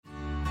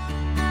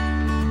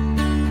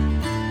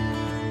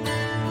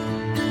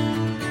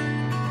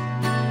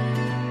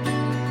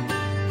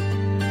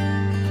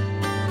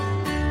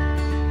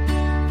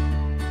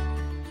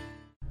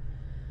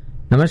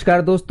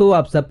नमस्कार दोस्तों,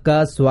 आप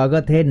सबका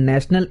स्वागत है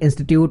national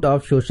institute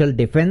of social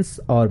defence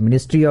और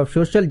ministry of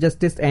social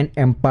justice and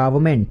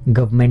empowerment,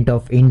 government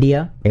of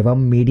India एवं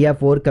मीडिया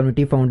फॉर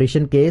कम्युनिटी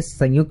फाउंडेशन के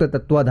संयुक्त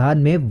तत्वाधान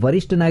में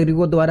वरिष्ठ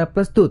नागरिकों द्वारा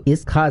प्रस्तुत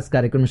इस खास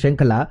कार्यक्रम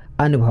श्रृंखला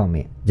अनुभव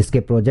में, जिसके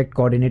प्रोजेक्ट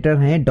कोऑर्डिनेटर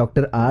हैं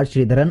डॉक्टर आर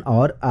श्रीधरन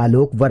और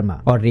आलोक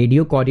वर्मा और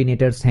रेडियो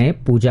कोऑर्डिनेटर्स हैं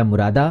पूजा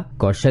मुरादा,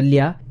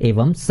 कौशल्या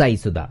एवं साई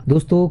सुधा।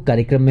 दोस्तों,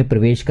 कार्यक्रम में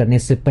प्रवेश करने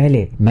से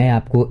पहले मैं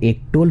आपको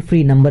एक टोल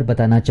फ्री नंबर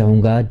बताना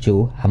चाहूंगा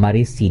जो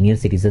हमारे सीनियर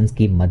सिटीजन्स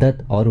की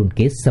मदद और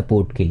उनके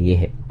सपोर्ट के लिए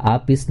है।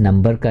 आप इस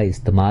नंबर का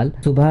इस्तेमाल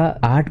सुबह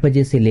 8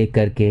 बजे से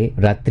लेकर के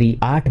रात्रि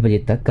 8 बजे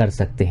तक कर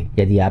सकते हैं।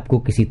 यदि आपको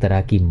किसी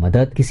तरह की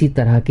मदद, किसी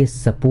तरह के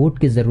सपोर्ट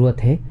की जरूरत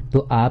है तो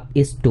आप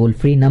इस टोल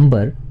फ्री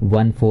नंबर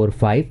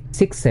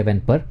 14567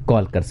 पर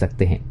कॉल कर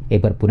सकते हैं।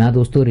 एक बार पुनः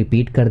दोस्तों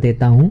रिपीट कर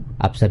देता हूं,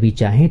 आप सभी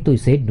चाहें तो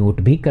इसे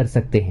नोट भी कर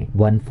सकते हैं।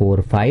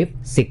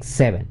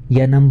 14567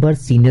 यह नंबर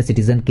सीनियर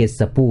सिटीजन के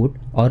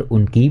सपोर्ट और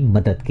उनकी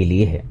मदद के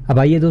लिए है। अब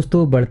आइए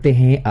दोस्तों, बढ़ते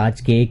हैं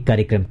आज के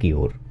कार्यक्रम की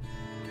ओर।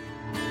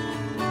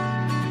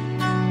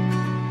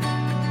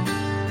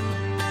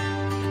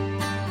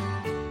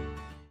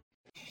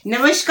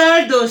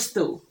 नमस्कार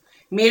दोस्तों,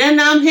 मेरा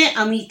नाम है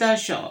अमिता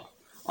शॉ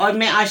और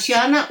मैं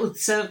आशियाना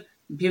उत्सव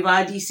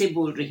भिवाड़ी से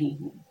बोल रही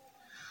हूँ।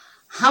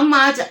 हम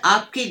आज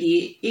आपके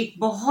लिए एक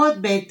बहुत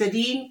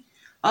बेहतरीन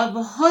और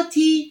बहुत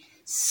ही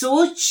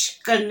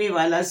सोच करने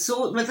वाला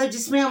मतलब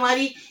जिसमें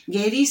हमारी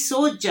गहरी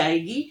सोच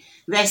जाएगी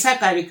वैसा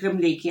कार्यक्रम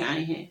लेके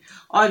आए हैं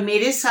और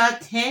मेरे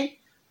साथ हैं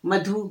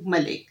मधु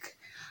मलिक।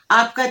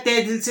 आपका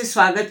तहे दिल से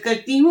स्वागत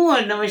करती हूँ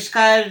और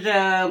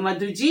नमस्कार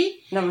मधु जी।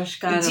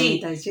 नमस्कार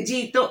जी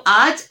जी। तो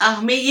आज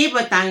हमें ये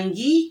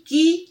बताएंगी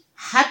कि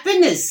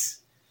हैप्पीनेस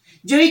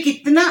जो एक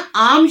इतना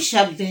आम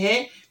शब्द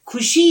है,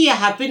 खुशी या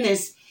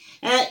हैप्पीनेस,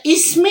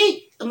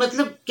 इसमें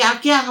मतलब क्या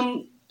क्या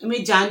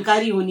हमें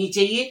जानकारी होनी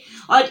चाहिए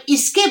और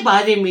इसके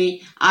बारे में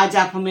आज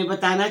आप हमें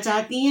बताना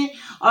चाहती हैं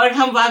और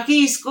हम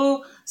वाकई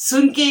इसको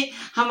सुन के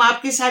हम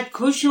आपके साथ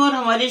खुश हैं और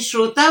हमारे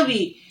श्रोता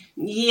भी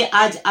ये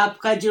आज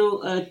आपका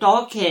जो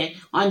टॉक है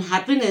ऑन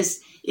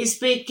हैप्पीनेस, इस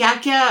पे क्या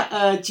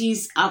क्या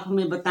चीज आप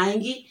हमें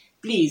बताएंगी।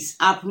 प्लीज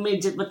आप हमें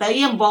बताइए,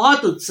 हम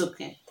बहुत उत्सुक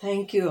हैं।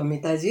 थैंक यू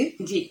अमिता जी।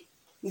 जी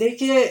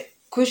देखिए,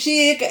 खुशी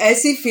एक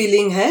ऐसी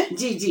फीलिंग है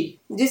जी जी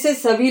जिसे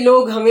सभी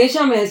लोग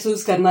हमेशा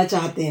महसूस करना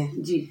चाहते हैं।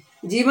 जी।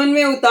 जीवन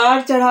में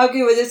उतार चढ़ाव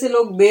की वजह से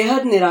लोग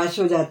बेहद निराश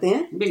हो जाते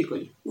हैं,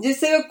 बिल्कुल,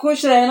 जिससे वे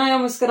खुश रहना या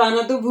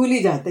मुस्कुराना तो भूल ही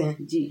जाते हैं।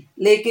 जी।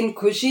 लेकिन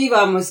खुशी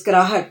व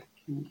मुस्कुराहट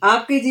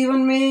आपके जीवन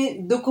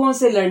में दुखों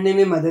से लड़ने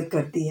में मदद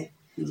करती है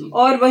जी।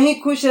 और वहीं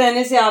खुश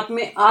रहने से आप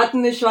में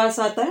आत्मविश्वास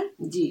आता है।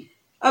 जी।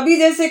 अभी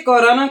जैसे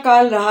कोरोना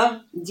काल रहा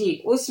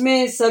जी,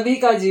 उसमें सभी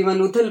का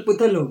जीवन उथल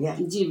पुथल हो गया।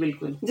 जी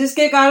बिल्कुल।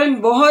 जिसके कारण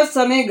बहुत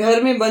समय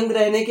घर में बंद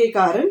रहने के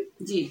कारण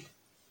जी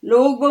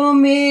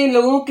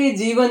लोगों के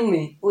जीवन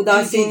में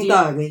उदासीनता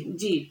आ गई।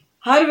 जी।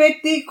 हर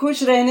व्यक्ति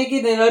खुश रहने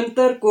की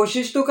निरंतर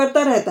कोशिश तो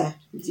करता रहता है,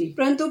 जी,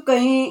 परंतु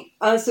कहीं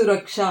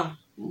असुरक्षा,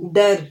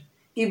 डर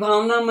की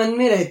भावना मन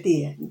में रहती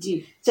है।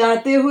 जी।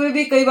 चाहते हुए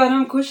भी कई बार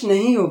हम खुश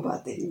नहीं हो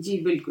पाते। जी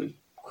बिल्कुल।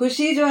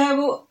 खुशी जो है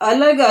वो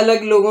अलग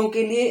अलग लोगों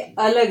के लिए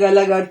अलग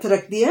अलग अर्थ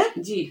रखती है।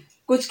 जी।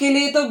 कुछ के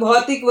लिए तो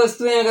भौतिक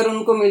वस्तुएं अगर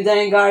उनको मिल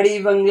जाएं, गाड़ी,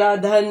 बंगला,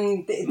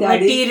 धन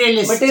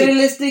इत्यादि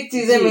मटेरियलिस्टिक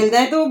चीजें मिल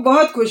जाएं तो वो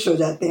बहुत खुश हो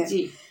जाते हैं।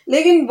 जी।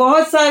 लेकिन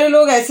बहुत सारे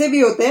लोग ऐसे भी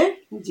होते हैं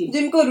जी,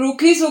 जिनको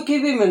रूखी सूखी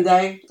भी मिल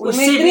जाए,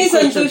 उनमें इतनी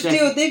संतुष्टि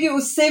होती है कि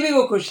उससे भी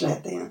वो खुश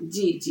रहते हैं।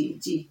 जी जी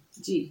जी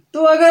जी।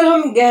 तो अगर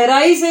हम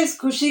गहराई से इस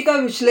खुशी का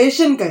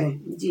विश्लेषण करें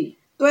जी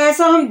तो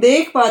ऐसा हम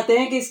देख पाते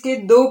हैं कि इसके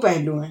दो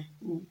पहलू हैं।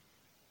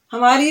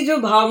 हमारी जो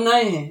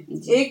भावनाएं हैं,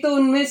 एक तो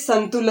उनमें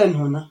संतुलन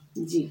होना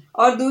जी,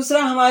 और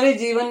दूसरा हमारे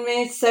जीवन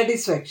में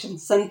सेटिस्फेक्शन,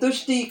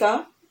 संतुष्टि का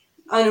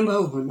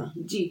अनुभव होना।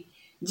 जी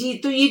जी।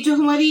 तो ये जो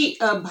हमारी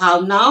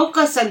भावनाओं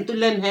का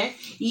संतुलन है,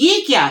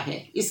 ये क्या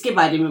है, इसके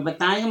बारे में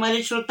बताएं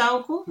हमारे श्रोताओं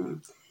को।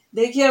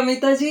 देखिए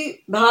अमिता जी,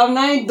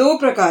 भावनाएं दो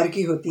प्रकार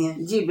की होती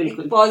हैं। जी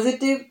बिल्कुल।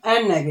 पॉजिटिव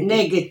एंड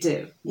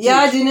नेगेटिव,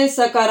 या जिन्हें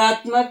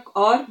सकारात्मक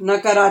और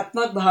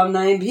नकारात्मक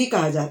भावनाएं भी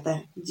कहा जाता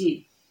है।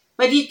 जी,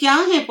 पर ये क्या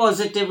है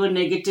पॉजिटिव और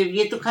नेगेटिव?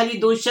 ये तो खाली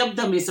दो शब्द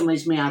हमें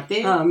समझ में आते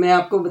हैं। हाँ, मैं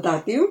आपको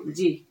बताती हूँ।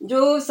 जी।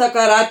 जो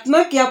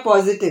सकारात्मक या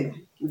पॉजिटिव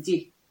है,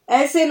 जी,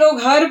 ऐसे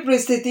लोग हर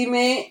परिस्थिति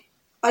में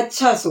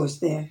अच्छा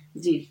सोचते हैं।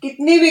 जी,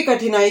 कितनी भी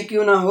कठिनाई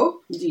क्यों ना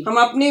हो, जी, हम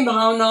अपनी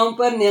भावनाओं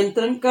पर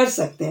नियंत्रण कर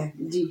सकते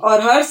हैं। जी,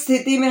 और हर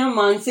स्थिति में हम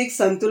मानसिक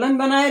संतुलन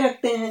बनाए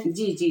रखते हैं।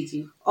 जी, जी,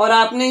 जी। और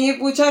आपने ये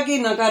पूछा कि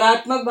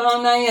नकारात्मक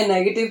भावनाएं या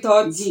नेगेटिव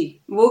थॉट्स, जी,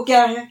 वो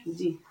क्या है?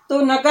 जी।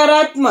 तो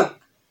नकारात्मक,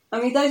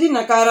 अमिता जी,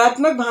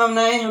 नकारात्मक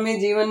भावनाएं हमें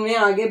जीवन में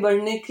आगे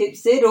बढ़ने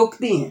से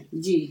रोकती हैं।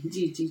 जी,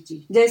 जी, जी,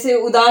 जी। जैसे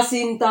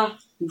उदासीनता,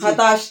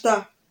 हताशा,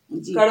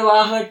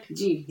 कड़वाहट,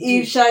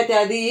 ईर्ष्या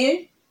इत्यादि,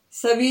 ये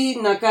सभी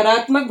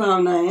नकारात्मक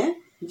भावनाएं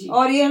हैं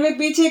और ये हमें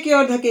पीछे की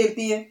ओर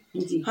धकेलती है।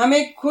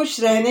 हमें खुश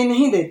रहने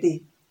नहीं देती।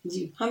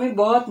 जी, हमें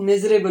बहुत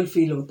मिजरेबल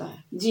फील होता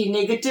है। जी,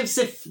 नेगेटिव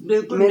से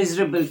बिल्कुल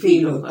मिजरेबल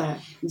फील होता है।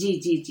 जी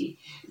जी जी।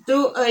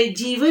 तो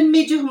जीवन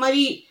में जो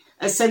हमारी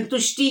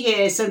संतुष्टि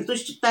है,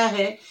 संतुष्टता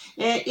है,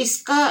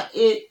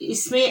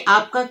 इसमें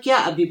आपका क्या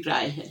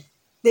अभिप्राय है?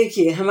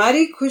 देखिए,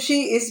 हमारी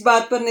खुशी इस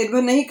बात पर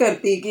निर्भर नहीं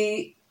करती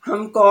कि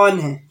हम कौन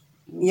हैं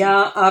या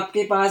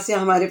आपके पास या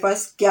हमारे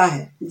पास क्या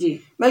है जी,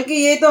 बल्कि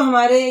ये तो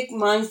हमारे एक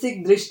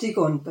मानसिक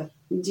दृष्टिकोण पर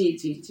जी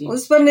जी जी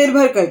उस पर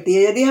निर्भर करती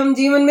है। यदि हम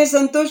जीवन में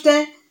संतुष्ट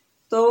हैं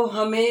तो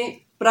हमें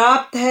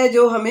प्राप्त है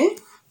जो हमें,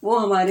 वो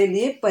हमारे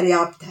लिए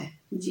पर्याप्त है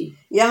जी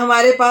या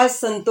हमारे पास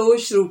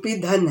संतोष रूपी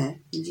धन है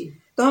जी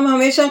तो हम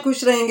हमेशा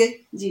खुश रहेंगे।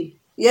 जी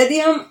यदि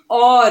हम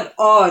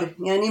और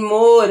यानी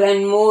मोर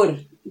एंड मोर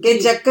के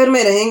चक्कर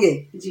में रहेंगे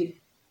जी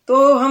तो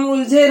हम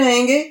उलझे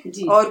रहेंगे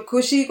जी। और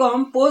खुशी को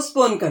हम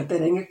पोस्टपोन करते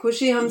रहेंगे।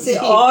 खुशी हमसे जी,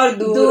 और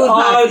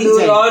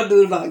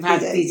दूर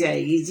भागती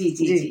जाएगी। जी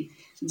जी जी। जी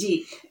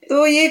जी।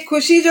 तो ये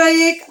खुशी जो है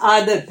ये एक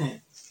आदत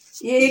है,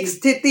 ये एक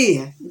स्थिति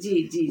है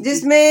जी जी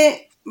जिसमें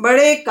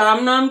बड़े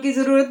काम नाम की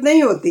जरूरत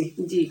नहीं होती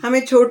जी।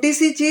 हमें छोटी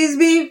सी चीज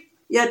भी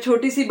या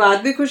छोटी सी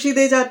बात भी खुशी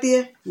दे जाती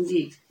है।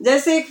 जी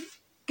जैसे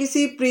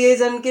किसी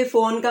प्रियजन के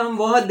फोन का हम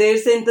बहुत देर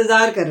से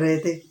इंतजार कर रहे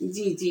थे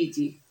जी जी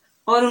जी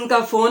और उनका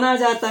फोन आ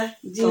जाता है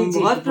जी, तो हम जी,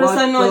 बहुत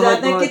प्रसन्न हो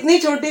जाते हैं। बहुत। कितनी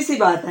छोटी सी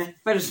बात है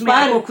पर उसमें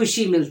आपको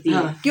खुशी मिलती है।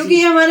 हाँ, क्योंकि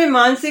ये हमारे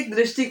मानसिक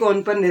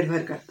दृष्टिकोण पर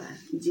निर्भर करता है।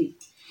 जी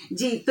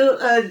जी।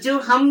 तो जो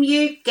हम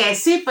ये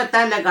कैसे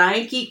पता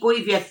लगाएं कि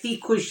कोई व्यक्ति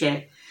खुश है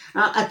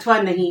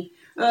अथवा नहीं,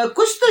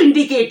 कुछ तो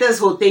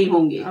इंडिकेटर्स होते ही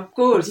होंगे। ऑफ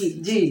कोर्स जी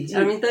जी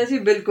अमिता जी,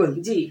 बिल्कुल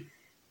जी।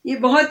 ये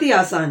बहुत ही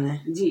आसान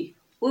है जी।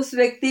 उस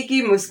व्यक्ति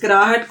की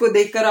मुस्कुराहट को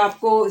देखकर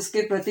आपको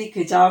उसके प्रति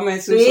खिंचाव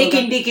महसूस तो होगा। एक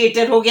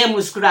इंडिकेटर हो गया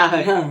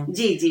मुस्कुराहट। हाँ,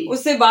 जी जी।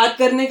 उससे बात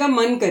करने का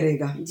मन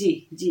करेगा। जी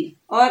जी।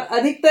 और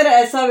अधिकतर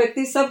ऐसा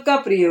व्यक्ति सबका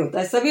प्रिय होता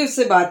है, सभी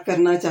उससे बात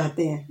करना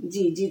चाहते हैं।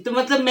 जी जी। तो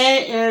मतलब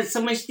मैं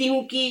समझती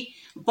हूँ कि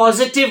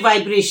पॉजिटिव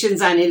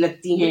वाइब्रेशंस आने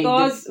लगती हैं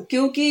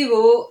क्योंकि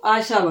वो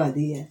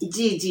आशावादी है।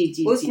 जी जी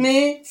जी।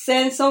 उसमें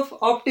सेंस ऑफ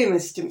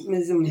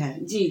ऑप्टिमिज्म है।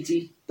 जी जी।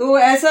 तो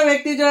ऐसा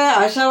व्यक्ति जो है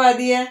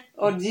आशावादी है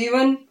और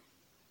जीवन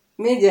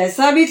में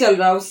जैसा भी चल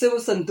रहा है उससे वो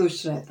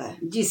संतुष्ट रहता है।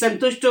 जी,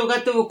 संतुष्ट होगा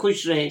तो वो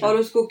खुश रहेगा और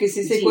उसको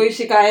किसी से कोई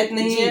शिकायत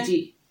नहीं है।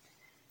 जी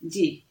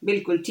जी,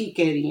 बिल्कुल ठीक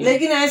कह रही हैं।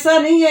 लेकिन ऐसा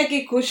नहीं है कि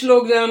खुश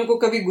लोग जो है उनको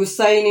कभी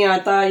गुस्सा ही नहीं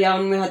आता या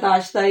उनमें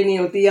हताशता ही नहीं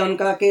होती या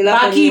उनका अकेला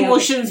बाकी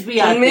इमोशंस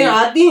भी उनमें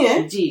आती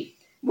हैं। जी,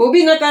 वो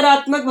भी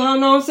नकारात्मक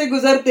भावनाओं से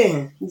गुजरते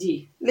हैं। जी।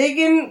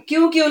 लेकिन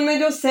क्योंकि उनमें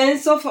जो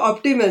सेंस ऑफ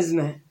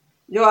ऑप्टिमिज्म है,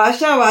 जो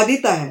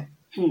आशावादिता है,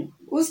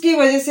 उसकी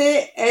वजह से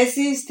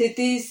ऐसी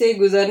स्थिति से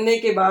गुजरने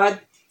के बाद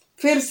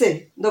फिर से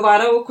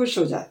दोबारा वो खुश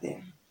हो जाते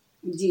हैं।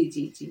 जी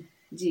जी जी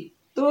जी।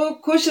 तो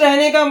खुश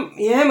रहने का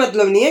यह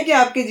मतलब नहीं है कि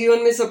आपके जीवन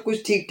में सब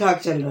कुछ ठीक ठाक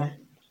चल रहा है।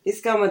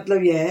 इसका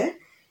मतलब यह है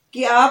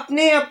कि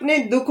आपने अपने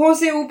दुखों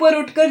से ऊपर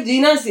उठकर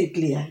जीना सीख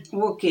लिया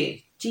है। ओके,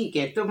 ठीक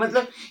है। तो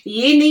मतलब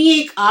ये नहीं है,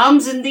 एक आम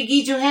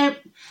जिंदगी जो है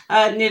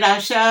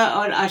निराशा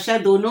और आशा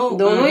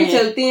दोनों ही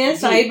चलती हैं,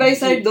 साइड बाय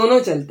साइड दोनों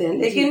चलते हैं।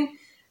 लेकिन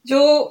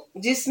जो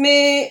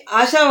जिसमें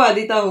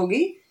आशावादिता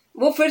होगी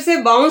वो फिर से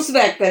बाउंस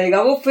बैक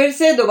करेगा, वो फिर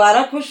से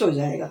दोबारा खुश हो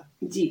जाएगा।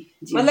 जी,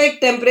 जी। मतलब एक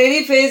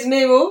टेम्परेरी फेज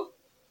में वो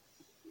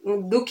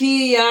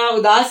दुखी या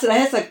उदास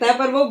रह सकता है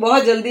पर वो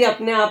बहुत जल्दी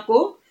अपने आप को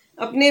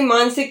अपनी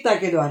मानसिकता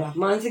के द्वारा,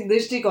 मानसिक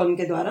दृष्टिकोण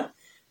के द्वारा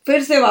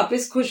फिर से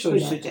वापस खुश हो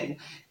जाएगा।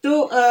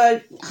 तो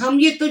हम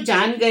ये तो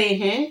जान गए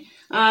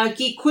हैं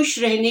कि खुश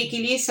रहने के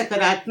लिए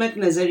सकारात्मक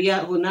नजरिया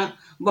होना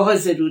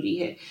बहुत जरूरी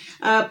है।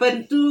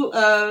 परंतु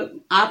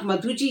आप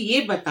मधु जी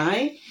ये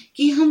बताएं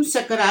कि हम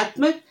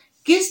सकारात्मक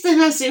किस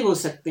तरह से हो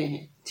सकते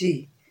हैं?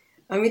 जी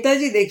अमिता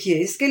जी, देखिए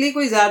इसके लिए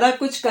कोई ज्यादा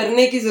कुछ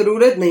करने की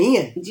जरूरत नहीं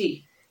है जी।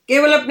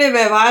 केवल अपने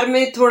व्यवहार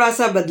में थोड़ा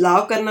सा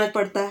बदलाव करना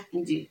पड़ता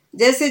है। जी।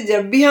 जैसे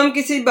जब भी हम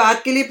किसी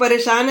बात के लिए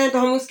परेशान हैं तो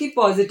हम उसकी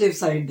पॉजिटिव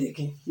साइड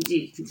देखें। जी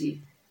जी।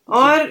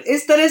 और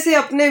इस तरह से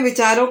अपने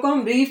विचारों को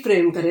हम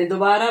रीफ्रेम करें,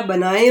 दोबारा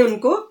बनाएं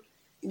उनको।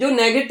 जो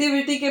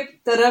नेगेटिविटी के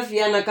तरफ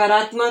या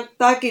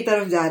नकारात्मकता की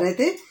तरफ जा रहे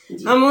थे,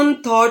 हम उन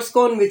थॉट्स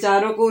को, उन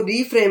विचारों को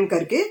रीफ्रेम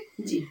करके,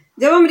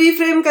 जब हम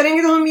रीफ्रेम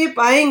करेंगे तो हम ये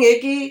पाएंगे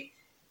कि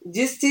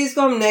जिस चीज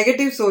को हम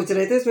नेगेटिव सोच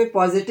रहे थे उसमें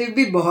पॉजिटिव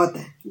भी बहुत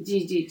है। जी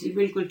जी जी,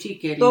 बिल्कुल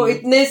ठीक है। तो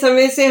इतने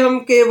समय से हम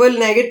केवल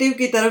नेगेटिव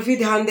की तरफ ही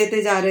ध्यान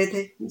देते जा रहे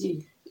थे जी,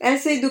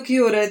 ऐसे ही दुखी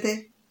हो रहे थे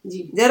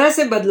जी। जरा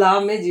से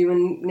बदलाव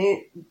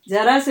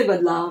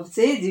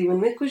से जीवन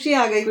में खुशी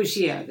आ गई।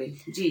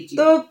 जी जी।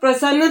 तो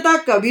प्रसन्नता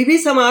कभी भी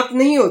समाप्त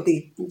नहीं होती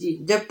जी,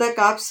 जब तक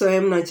आप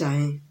स्वयं न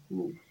चाहें।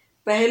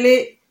 पहले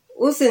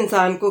उस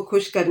इंसान को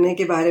खुश करने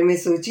के बारे में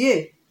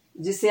सोचिए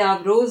जिसे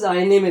आप रोज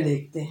आईने में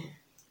देखते हैं।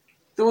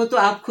 तो वो तो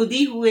आप खुद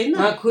ही हुए ना।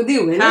 हाँ, खुद ही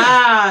हुए ना।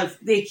 हाँ,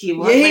 देखिए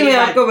यही मैं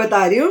आपको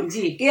बता रही हूँ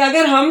कि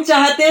अगर हम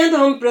चाहते हैं तो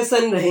हम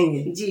प्रसन्न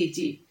रहेंगे। जी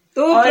जी।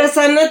 तो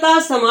प्रसन्नता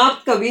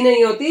समाप्त कभी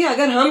नहीं होती।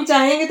 अगर हम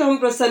चाहेंगे तो हम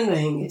प्रसन्न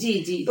रहेंगे। जी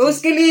जी। तो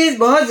उसके लिए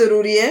बहुत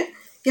जरूरी है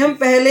कि हम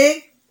पहले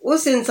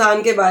उस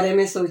इंसान के बारे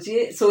में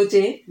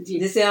सोचें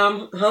जिसे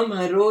हम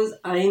हर रोज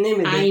आईने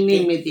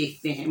में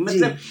देखते हैं।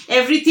 मतलब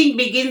everything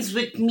begins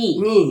with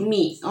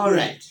me.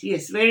 Alright,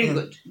 yes, very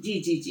good. जी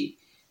जी जी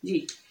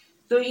जी।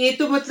 तो ये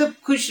तो मतलब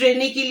खुश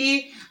रहने के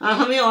लिए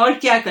हमें और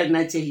क्या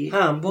करना चाहिए?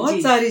 हाँ,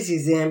 बहुत सारी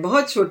चीजें हैं,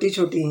 बहुत छोटी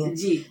छोटी हैं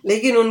जी,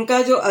 लेकिन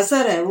उनका जो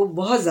असर है वो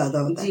बहुत ज्यादा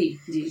होता है। जी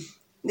जी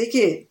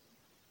देखिए,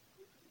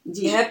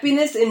 जी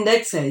हैप्पीनेस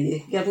इंडेक्स है ये,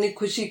 कि अपनी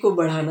खुशी को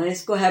बढ़ाना,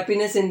 इसको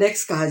हैप्पीनेस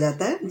इंडेक्स कहा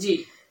जाता है। जी।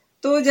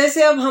 तो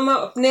जैसे अब हम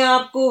अपने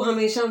आप को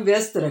हमेशा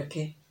व्यस्त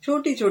रखें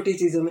छोटी छोटी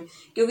चीजों में,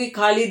 क्योंकि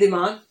खाली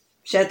दिमाग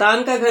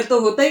शैतान का घर तो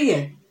होता ही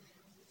है।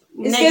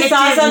 इसके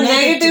साथ साथ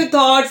नेगेटिव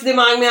थॉट्स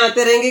दिमाग में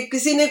आते रहेंगे।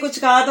 किसी ने कुछ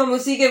कहा तो हम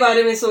उसी के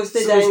बारे में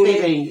सोचते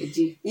जाएंगे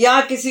जी। या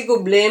किसी को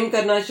ब्लेम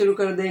करना शुरू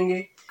कर देंगे,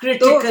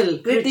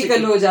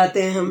 क्रिटिकल हो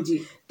जाते हैं हम जी।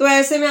 तो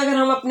ऐसे में अगर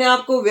हम अपने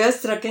आप को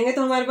व्यस्त रखेंगे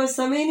तो हमारे पास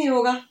समय ही नहीं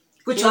होगा,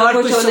 कुछ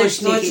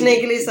सोचने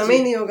के लिए समय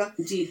नहीं होगा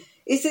जी।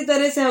 इसी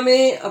तरह से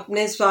हमें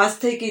अपने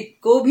स्वास्थ्य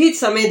को भी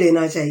समय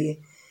देना चाहिए,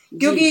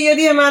 क्योंकि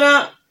यदि हमारा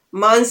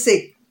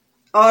मानसिक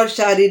और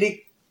शारीरिक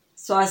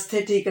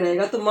स्वास्थ्य ठीक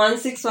रहेगा तो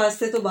मानसिक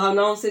स्वास्थ्य तो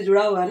भावनाओं से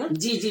जुड़ा हुआ है ना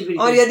जी जी बिल्कुल।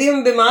 और यदि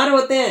हम बीमार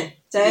होते हैं,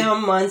 चाहे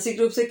हम मानसिक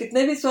रूप से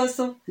कितने भी स्वस्थ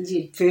हो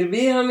जी, फिर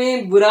भी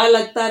हमें बुरा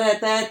लगता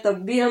रहता है, तब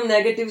भी हम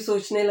नेगेटिव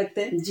सोचने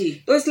लगते हैं जी।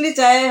 तो इसलिए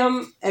चाहे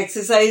हम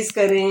एक्सरसाइज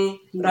करें,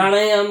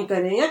 प्राणायाम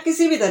करें या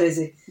किसी भी तरह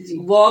से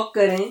वॉक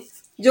करें,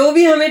 जो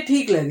भी हमें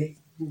ठीक लगे,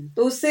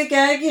 तो उससे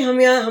क्या है कि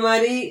हमें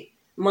हमारी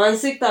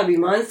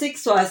मानसिक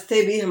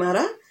स्वास्थ्य भी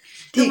हमारा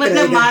ठीक तो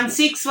मतलब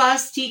मानसिक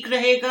स्वास्थ्य ठीक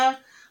रहेगा,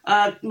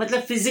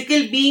 मतलब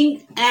physical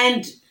being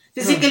and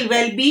physical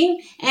well being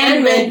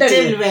and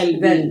mental well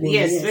being,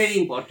 yes, very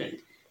important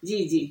जी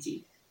जी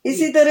जी।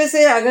 इसी तरह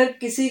से अगर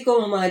किसी को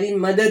हमारी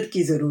मदद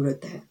की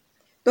जरूरत है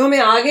तो हमें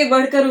आगे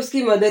बढ़कर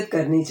उसकी मदद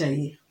करनी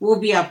चाहिए, वो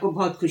भी आपको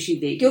बहुत खुशी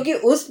देगी, क्योंकि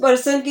उस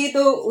पर्सन की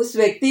तो, उस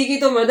व्यक्ति की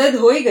तो मदद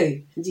हो ही गई,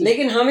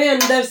 लेकिन हमें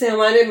अंदर से,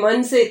 हमारे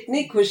मन से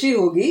इतनी खुशी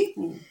होगी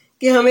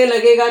कि हमें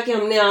लगेगा कि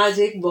हमने आज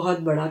एक बहुत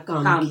बड़ा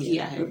काम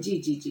किया है जी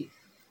जी जी।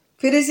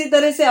 फिर इसी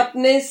तरह से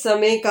अपने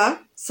समय का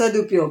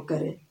सदुपयोग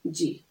करें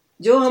जी।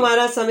 जो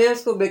हमारा समय है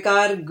उसको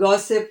बेकार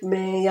गॉसिप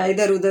में या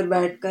इधर उधर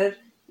बैठकर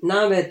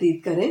ना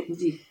व्यतीत करें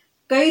जी।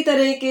 कई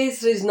तरह के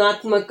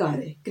सृजनात्मक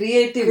कार्य,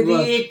 क्रिएटिव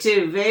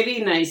वेरी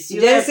नाइस,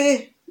 जैसे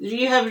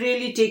you have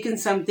really taken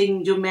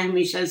something जो मैं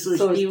हमेशा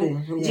सोचती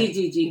हूँ जी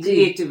जी जी,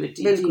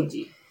 क्रिएटिविटी जी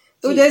जी।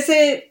 तो जैसे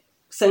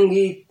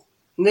संगीत,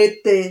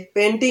 नृत्य,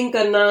 पेंटिंग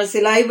करना,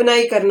 सिलाई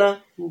बुनाई करना,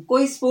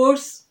 कोई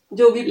स्पोर्ट्स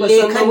जो भी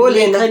पसंद हो वो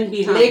लेना,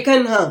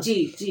 लेखन हाँ जी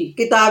जी,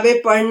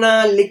 किताबें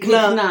पढ़ना,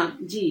 लिखना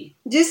जी,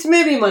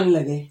 जिसमें भी मन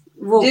लगे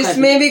वो,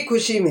 जिसमें भी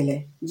खुशी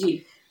मिले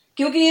जी।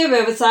 क्योंकि ये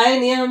व्यवसाय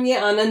नहीं है, हम ये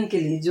आनंद के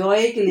लिए,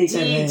 जॉय के लिए कर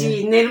रहे हैं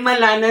जी,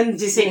 निर्मल आनंद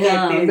जिसे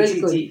कहते हैं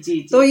बिल्कुल जी, जी,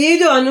 जी। तो ये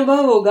जो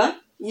अनुभव होगा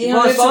ये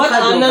हमें बहुत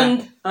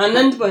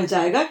आनंद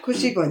पहुंचाएगा,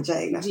 खुशी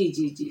पहुंचाएगा जी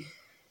जी जी।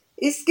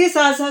 इसके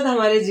साथ साथ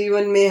हमारे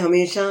जीवन में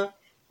हमेशा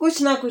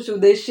कुछ ना कुछ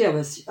उद्देश्य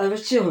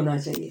अवश्य होना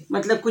चाहिए,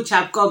 मतलब कुछ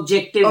आपका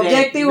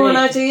ऑब्जेक्टिव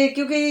होना चाहिए,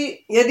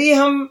 क्योंकि यदि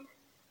हम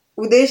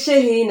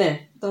उद्देश्यहीन है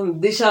तो हम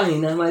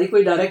दिशाहीन है, हमारी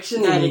कोई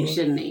डायरेक्शन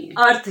नहीं है,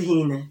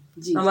 अर्थहीन है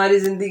जी। हमारी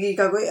जिंदगी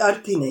का कोई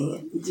अर्थ ही नहीं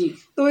है जी।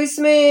 तो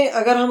इसमें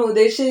अगर हम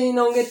उद्देश्यहीन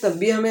होंगे तब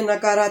भी हमें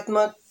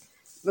नकारात्मक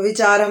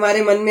विचार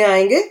हमारे मन में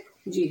आएंगे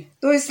जी।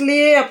 तो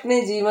इसलिए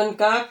अपने जीवन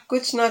का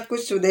कुछ ना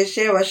कुछ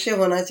उद्देश्य अवश्य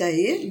होना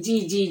चाहिए जी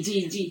जी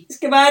जी जी।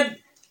 इसके बाद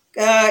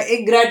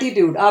एक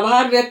ग्रैटिट्यूड,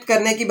 आभार व्यक्त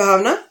करने की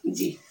भावना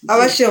जी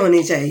अवश्य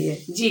होनी चाहिए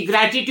जी।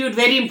 ग्रैटिट्यूड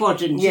वेरी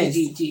इंपॉर्टेंट जी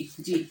जी जी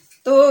जी।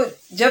 तो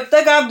जब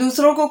तक आप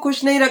दूसरों को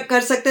खुश नहीं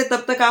कर सकते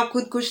तब तक आप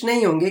खुद खुश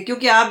नहीं होंगे,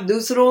 क्योंकि आप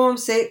दूसरों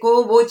से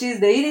को वो चीज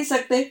दे ही नहीं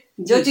सकते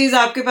जो चीज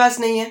आपके पास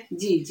नहीं है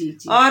जी जी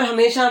जी। और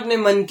हमेशा अपने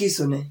मन की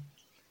सुने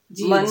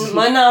जी,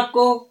 मन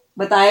आपको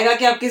बताएगा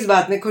कि आप किस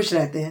बात में खुश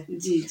रहते हैं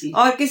जी जी।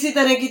 और किसी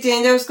तरह की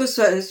चेंज है उसको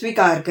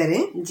स्वीकार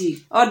करें जी।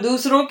 और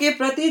दूसरों के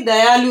प्रति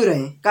दयालु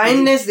रहें,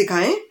 काइंडनेस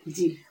दिखाएं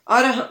जी।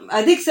 और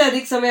अधिक से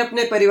अधिक समय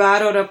अपने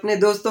परिवार और अपने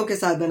दोस्तों के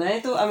साथ बनाएं।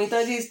 तो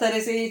अमिता जी, इस तरह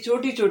से ये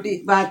छोटी छोटी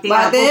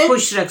बातें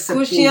खुश रख सकती हैं,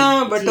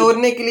 खुशियां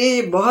बटोरने के लिए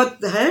ये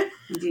बहुत है।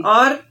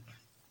 और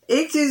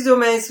एक चीज जो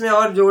मैं इसमें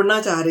और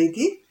जोड़ना चाह रही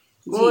थी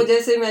वो,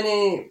 जैसे मैंने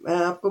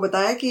आपको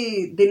बताया कि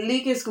दिल्ली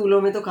के स्कूलों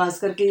में तो खास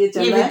करके ये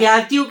चल रहा है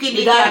विद्यार्थियों के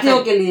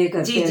लिए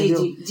करते हैं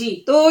जी।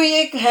 तो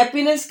ये एक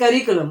हैप्पीनेस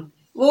करिकुलम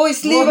वो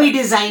इसलिए भी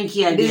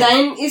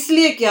डिजाइन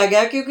इसलिए किया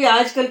गया क्योंकि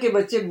आजकल के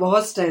बच्चे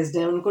बहुत स्ट्रेस्ड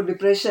हैं, उनको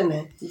डिप्रेशन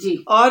है जी।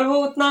 और वो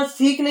उतना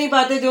सीख नहीं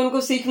पाते जो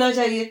उनको सीखना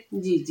चाहिए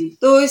जी जी।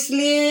 तो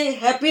इसलिए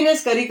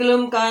हैप्पीनेस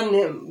करिकुलम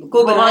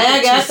को बनाया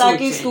गया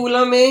ताकि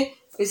स्कूलों में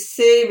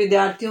इससे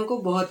विद्यार्थियों को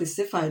बहुत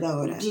इससे फायदा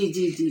हो रहा है जी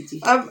जी जी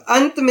जी। अब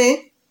अंत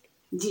में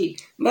जी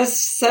बस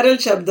सरल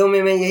शब्दों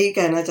में मैं यही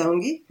कहना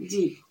चाहूंगी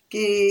जी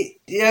कि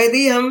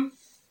यदि हम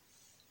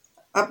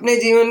अपने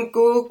जीवन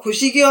को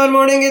खुशी की ओर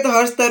मोड़ेंगे तो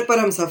हर स्तर पर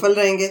हम सफल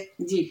रहेंगे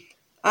जी।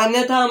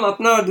 अन्यथा हम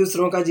अपना और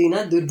दूसरों का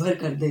जीना दुर्भर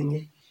कर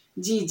देंगे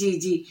जी जी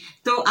जी।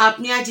 तो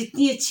आपने आज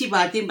इतनी अच्छी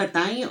बातें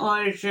बताई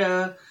और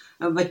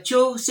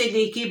बच्चों से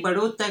लेके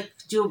बड़ों तक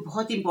जो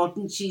बहुत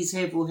इम्पोर्टेंट चीज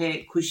है वो है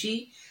खुशी,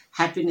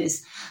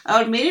 हैप्पीनेस।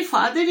 और मेरे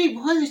फादर एक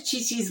बहुत अच्छी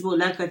चीज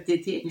बोला करते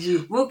थे,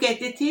 वो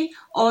कहते थे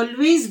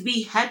always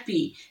be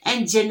happy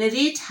and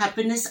generate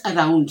happiness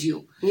around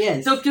you. Yes.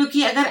 तो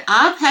क्योंकि अगर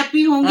आप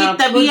हैप्पी होंगे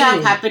तभी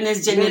आप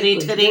हैप्पीनेस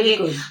जनरेट करेंगे।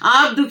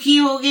 आप दुखी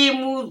होगे,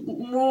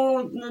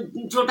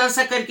 मुंह छोटा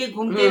सा करके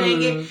घूमते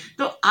रहेंगे,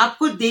 तो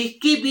आपको देख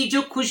के भी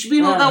जो खुश भी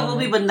होगा वो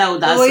भी बंदा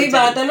उदास हो वही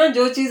बात है ना,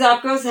 जो चीज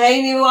आपके पास है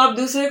ही नहीं वो आप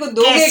दूसरे को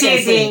दोगे कैसे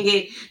देंगे।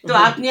 तो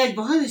आपने आज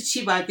बहुत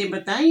अच्छी बातें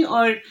बताई,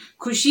 और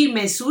खुशी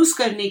महसूस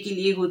करने के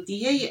लिए होती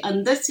है, ये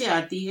अंदर से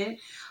आती है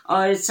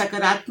और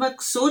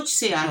सकारात्मक सोच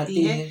से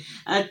आती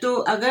है। तो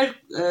अगर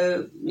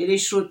मेरे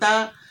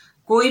श्रोता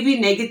कोई भी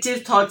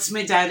नेगेटिव थॉट्स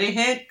में जा रहे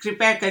हैं,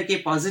 कृपया करके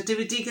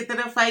पॉजिटिविटी की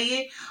तरफ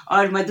आइए।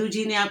 और मधु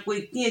जी ने आपको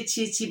इतनी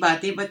अच्छी अच्छी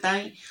बातें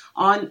बताई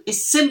on a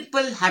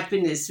simple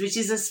happiness which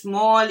is a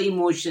small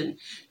emotion,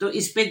 तो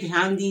इस पे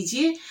ध्यान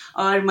दीजिए।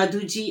 और मधु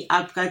जी,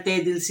 आपका तहे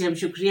दिल से हम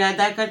शुक्रिया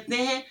अदा करते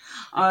हैं,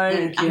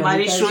 और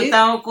हमारे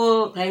श्रोताओं को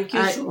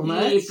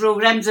ये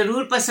प्रोग्राम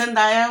जरूर पसंद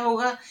आया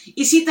होगा।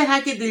 इसी तरह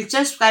के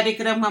दिलचस्प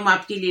कार्यक्रम हम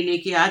आपके लिए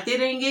लेके आते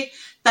रहेंगे।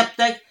 तब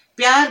तक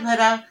प्यार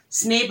भरा,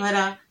 स्नेह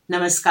भरा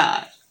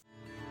नमस्कार।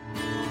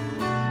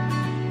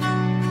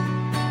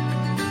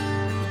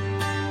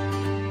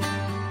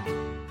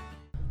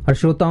 और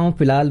श्रोताओं,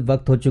 फिलहाल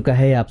वक्त हो चुका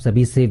है आप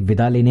सभी से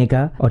विदा लेने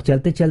का, और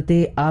चलते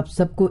चलते आप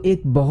सबको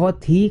एक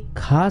बहुत ही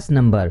खास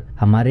नंबर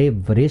हमारे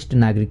वरिष्ठ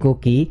नागरिकों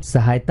की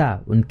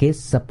सहायता, उनके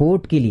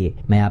सपोर्ट के लिए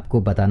मैं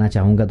आपको बताना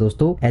चाहूंगा।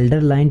 दोस्तों,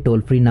 elder line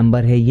toll free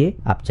number है ये,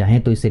 आप चाहें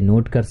तो इसे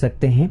नोट कर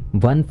सकते हैं,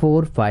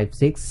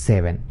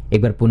 14567।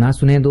 एक बार पुनः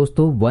सुने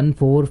दोस्तों,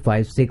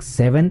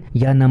 14567।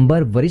 यह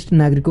नंबर वरिष्ठ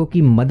नागरिकों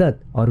की मदद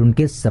और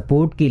उनके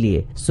सपोर्ट के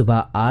लिए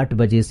सुबह 8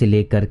 बजे से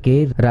लेकर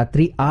के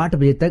रात्रि 8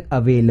 बजे तक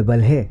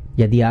अवेलेबल है।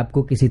 यदि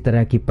आपको किसी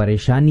तरह की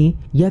परेशानी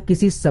या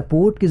किसी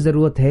सपोर्ट की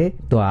जरूरत है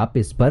तो आप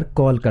इस पर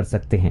कॉल कर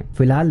सकते हैं।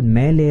 फिलहाल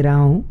मैं ले रहा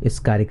हूं इस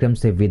कार्यक्रम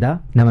से विदा।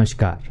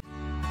 नमस्कार।